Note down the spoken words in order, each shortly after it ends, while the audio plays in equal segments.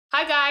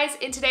Hi guys,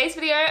 in today's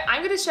video,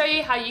 I'm going to show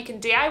you how you can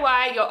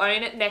DIY your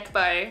own neck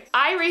bow.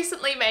 I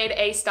recently made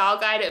a style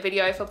guide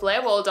video for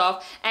Blair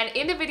Waldorf, and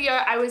in the video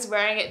I was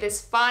wearing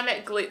this fun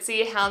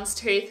glitzy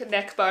houndstooth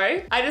neck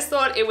bow. I just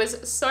thought it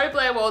was so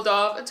Blair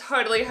Waldorf,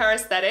 totally her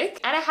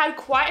aesthetic. And I had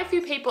quite a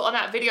few people on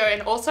that video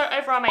and also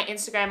over on my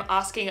Instagram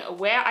asking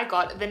where I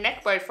got the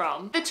neck bow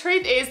from. The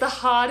truth is, the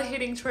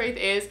hard-hitting truth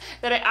is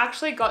that I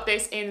actually got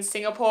this in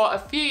Singapore a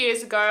few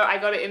years ago. I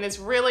got it in this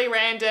really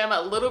random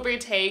little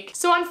boutique.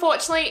 So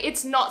unfortunately,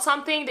 it's not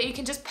something that you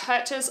can just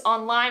purchase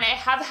online. I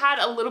have had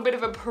a little bit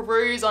of a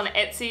peruse on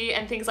Etsy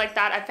and things like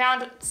that. I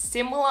found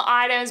similar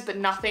items, but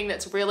nothing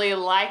that's really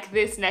like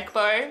this neck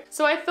bow.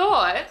 So I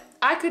thought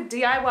I could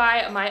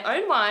DIY my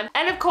own one.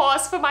 And of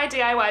course, for my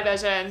DIY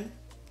version,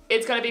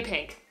 it's gonna be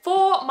pink.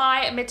 For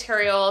my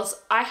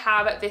materials, I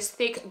have this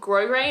thick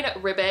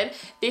grosgrain ribbon.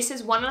 This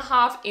is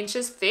 1.5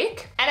 inches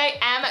thick, and I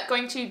am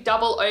going to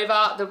double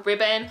over the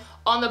ribbon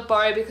on the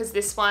bow because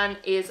this one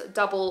is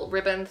double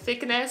ribbon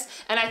thickness,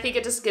 and I think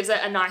it just gives it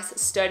a nice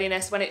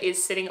sturdiness when it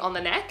is sitting on the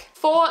neck.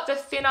 For the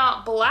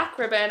thinner black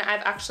ribbon,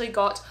 I've actually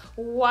got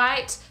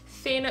white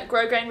thin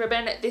grosgrain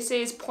ribbon. This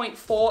is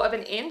 0.4 of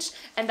an inch,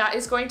 and that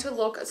is going to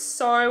look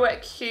so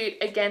cute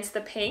against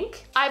the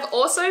pink. I've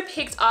also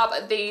picked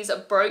up these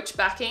brooch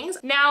backings.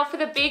 Now for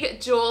the big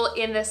jewel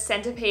in the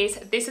centerpiece,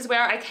 this is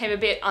where I came a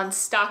bit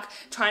unstuck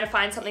trying to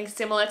find something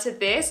similar to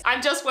this.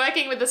 I'm just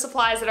working with the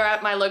supplies that are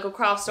at my local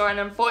craft store, and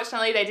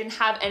unfortunately they didn't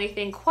have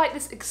anything quite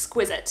this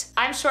exquisite.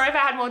 I'm sure if I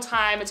had more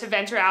time to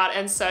venture out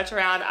and search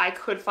around, I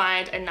could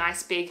find a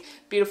nice big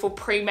beautiful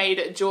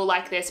pre-made jewel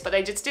like this, but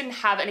they just didn't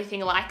have anything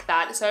like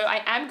that. So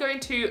I am going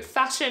to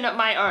fashion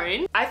my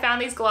own. I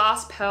found these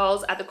glass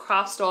pearls at the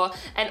craft store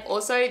and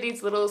also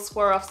these little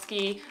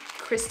Swarovski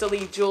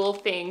crystal-y jewel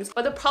things.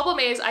 But the problem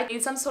is I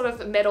need some sort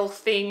of metal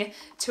thing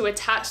to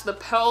attach the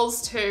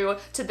pearls to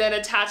then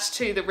attach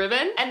to the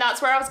ribbon. And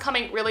that's where I was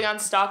coming really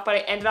unstuck, but I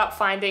ended up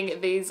finding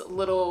these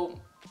little,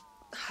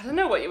 I don't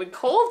know what you would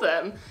call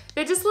them.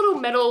 They're just little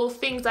metal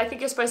things. I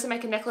think you're supposed to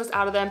make a necklace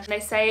out of them. And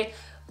they say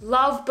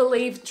love,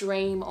 believe,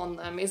 dream on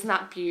them. Isn't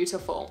that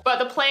beautiful? But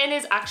the plan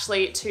is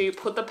actually to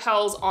put the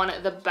pearls on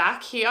the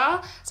back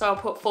here. So I'll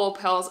put 4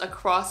 pearls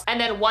across. And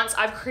then once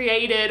I've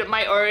created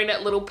my own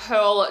little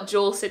pearl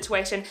jewel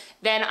situation,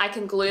 then I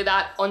can glue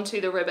that onto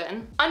the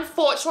ribbon.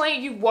 Unfortunately,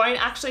 you won't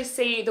actually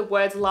see the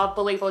words love,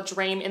 believe, or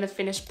dream in the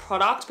finished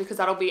product because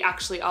that'll be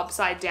actually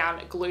upside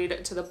down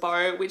glued to the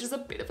bow, which is a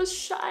bit of a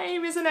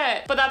shame, isn't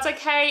it? But that's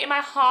okay. In my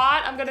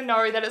heart, I'm gonna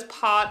know that it's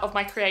part of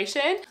my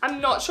creation. I'm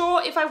not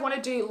sure if I want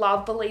to do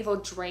love, believe, or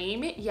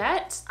dream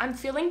yet. I'm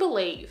feeling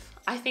believe.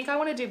 I think I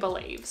want to do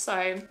believe,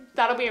 so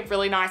that'll be a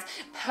really nice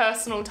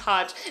personal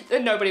touch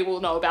that nobody will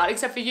know about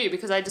except for you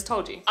because I just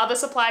told you. Other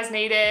supplies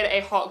needed: a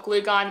hot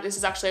glue gun. This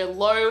is actually a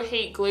low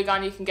heat glue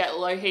gun. You can get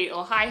low heat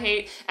or high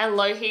heat, and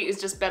low heat is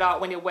just better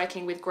when you're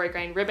working with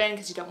grosgrain ribbon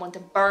because you don't want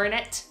to burn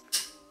it.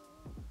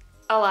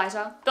 A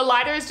lighter. The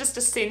lighter is just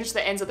to singe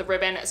the ends of the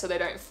ribbon so they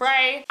don't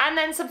fray. And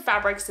then some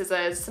fabric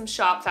scissors, some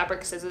sharp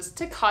fabric scissors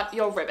to cut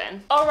your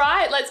ribbon. All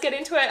right, let's get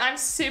into it. I'm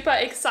super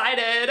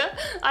excited.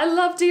 I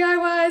love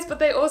DIYs, but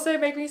they also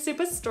make me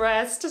super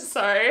stressed.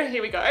 So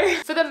here we go.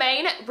 For the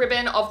main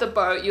ribbon of the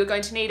bow, you're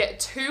going to need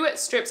 2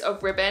 strips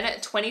of ribbon,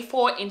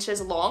 24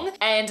 inches long.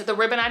 And the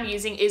ribbon I'm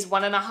using is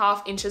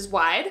 1.5 inches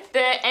wide.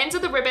 The ends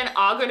of the ribbon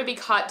are going to be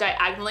cut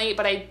diagonally,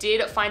 but I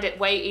did find it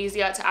way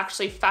easier to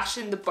actually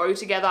fashion the bow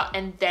together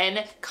and then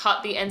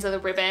cut the ends of the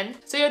ribbon.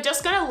 So you're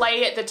just going to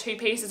lay the 2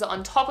 pieces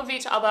on top of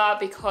each other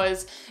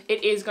because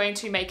it is going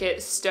to make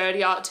it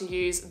sturdier to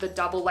use the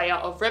double layer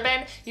of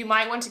ribbon. You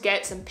might want to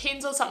get some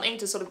pins or something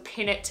to sort of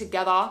pin it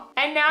together.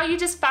 And now you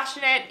just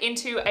fashion it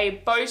into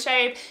a bow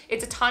shape.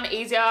 It's a ton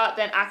easier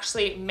than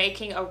actually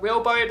making a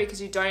real bow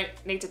because you don't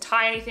need to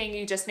tie anything.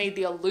 You just need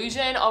the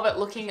illusion of it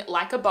looking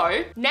like a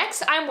bow.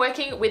 Next, I'm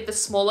working with the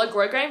smaller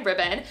grosgrain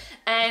ribbon,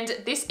 and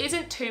this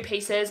isn't 2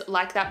 pieces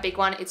like that big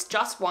one, it's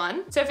just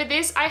 1. So for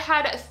this, I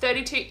had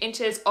 32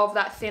 inches of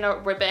that thinner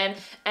ribbon,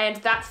 and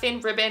that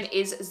thin ribbon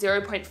is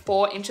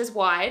 0.4 inches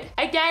wide.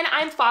 Again,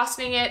 I'm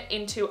fastening it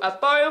into a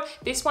bow.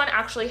 This one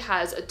actually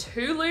has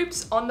 2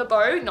 loops on the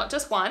bow, not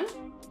just 1.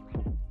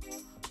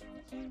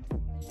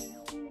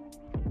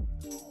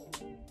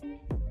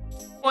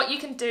 What you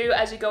can do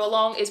as you go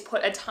along is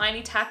put a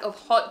tiny tack of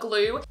hot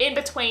glue in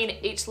between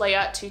each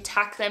layer to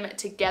tack them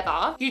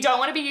together. You don't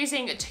want to be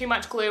using too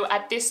much glue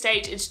at this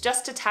stage. It's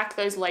just to tack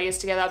those layers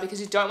together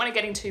because you don't want it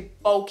getting too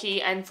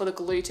bulky and for the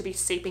glue to be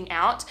seeping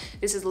out.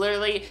 This is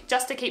literally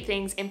just to keep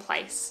things in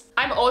place.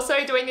 I'm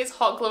also doing this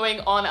hot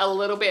gluing on a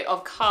little bit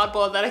of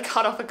cardboard that I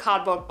cut off a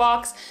cardboard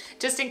box,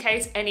 just in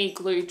case any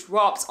glue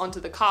drops onto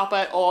the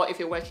carpet or if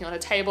you're working on a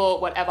table,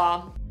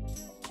 whatever.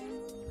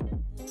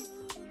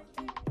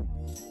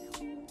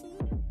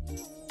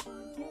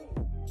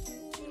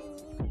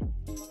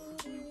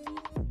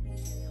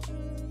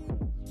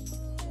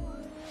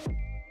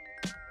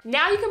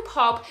 Now you can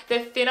pop the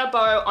thinner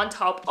bow on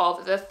top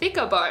of the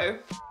thicker bow.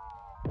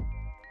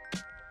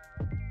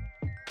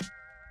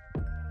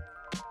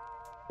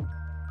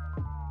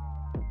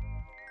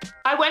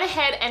 I went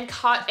ahead and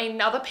cut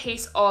another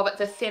piece of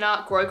the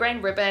thinner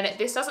grosgrain ribbon.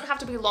 This doesn't have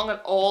to be long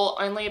at all,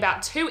 only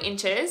about 2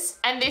 inches.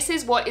 And this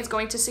is what is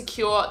going to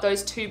secure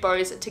those 2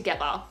 bows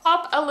together.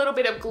 Pop a little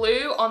bit of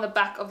glue on the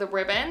back of the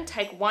ribbon,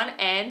 take one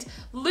end,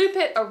 loop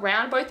it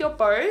around both your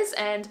bows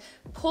and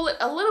pull it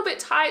a little bit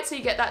tight so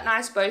you get that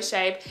nice bow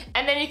shape,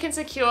 and then you can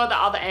secure the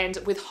other end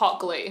with hot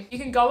glue. You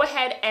can go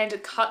ahead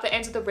and cut the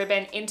ends of the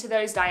ribbon into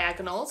those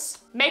diagonals.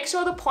 Make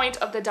sure the point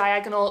of the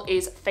diagonal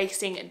is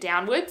facing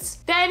downwards.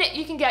 Then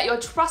you can get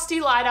your trusty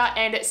lighter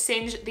and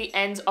singe the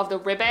ends of the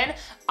ribbon.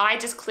 I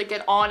just click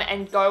it on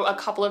and go a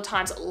couple of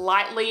times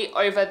lightly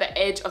over the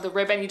edge of the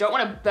ribbon. You don't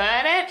want to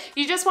burn it.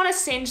 You just want to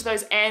singe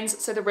those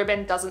ends so the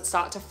ribbon doesn't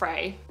start to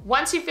fray.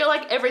 Once you feel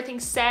like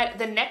everything's set,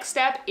 the next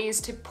step is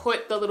to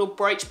put the little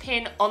brooch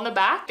pin on the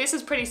back. This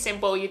is pretty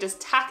simple. You just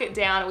tack it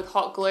down with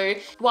hot glue.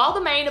 While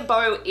the main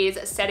bow is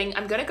setting,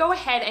 I'm going to go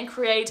ahead and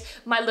create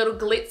my little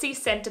glitzy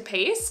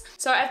centerpiece.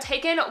 So I've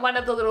taken one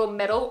of the little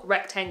metal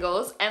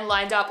rectangles and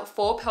lined up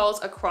 4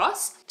 pearls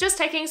across, just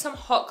taking some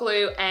hot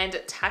glue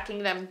and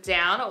tacking them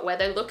down where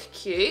they look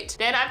cute.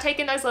 Then I've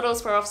taken those little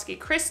Swarovski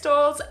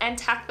crystals and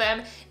tacked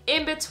them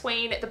in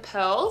between the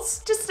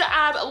pearls, just to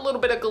add a little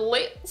bit of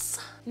glitz.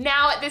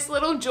 Now, this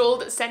little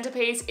jeweled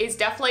centerpiece is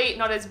definitely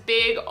not as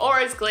big or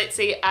as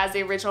glitzy as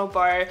the original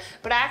bow,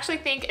 but I actually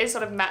think it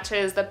sort of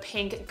matches the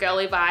pink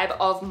girly vibe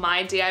of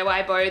my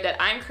DIY bow that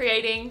I'm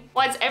creating.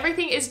 Once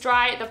everything is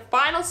dry, the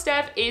final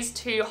step is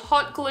to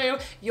hot glue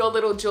your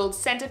little jeweled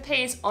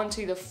centerpiece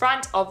onto the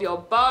front of your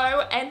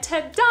bow, and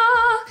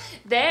ta-da!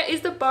 There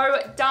is the bow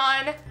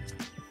done.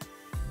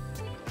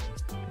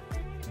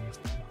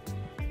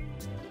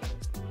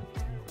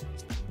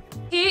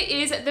 Here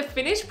is the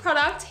finished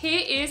product.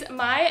 Here is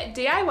my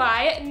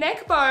DIY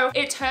neck bow.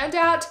 It turned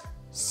out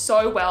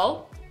so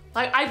well.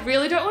 Like, I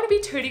really don't want to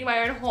be tooting my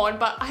own horn,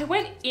 but I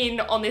went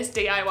in on this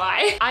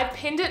DIY. I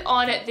pinned it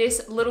on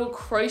this little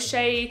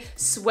crochet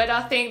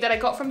sweater thing that I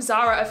got from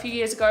Zara a few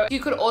years ago. You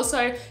could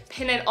also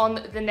pin it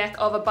on the neck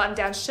of a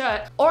button-down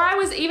shirt. Or I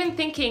was even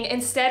thinking,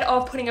 instead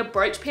of putting a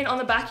brooch pin on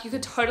the back, you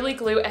could totally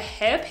glue a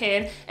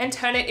hairpin and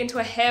turn it into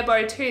a hair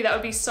bow too. That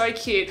would be so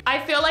cute.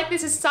 I feel like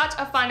this is such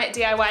a fun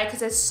DIY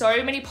because there's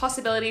so many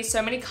possibilities,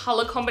 so many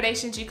color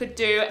combinations you could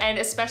do, and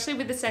especially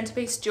with the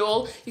centerpiece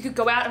jewel, you could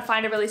go out and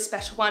find a really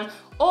special one.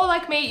 Or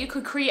like me, you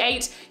could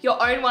create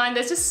your own one.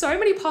 There's just so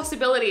many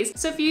possibilities.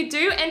 So if you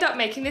do end up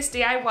making this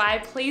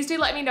DIY, please do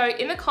let me know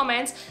in the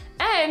comments.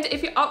 And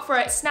if you're up for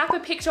it, snap a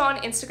picture on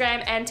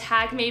Instagram and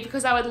tag me,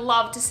 because I would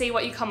love to see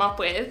what you come up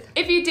with.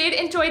 If you did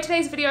enjoy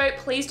today's video,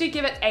 please do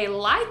give it a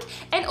like,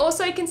 and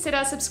also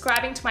consider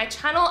subscribing to my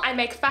channel. I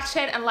make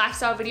fashion and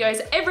lifestyle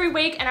videos every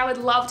week, and I would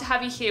love to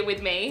have you here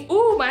with me.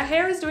 Ooh, my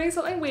hair is doing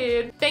something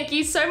weird. Thank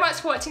you so much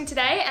for watching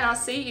today, and I'll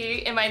see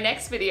you in my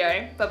next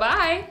video.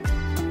 Bye-bye.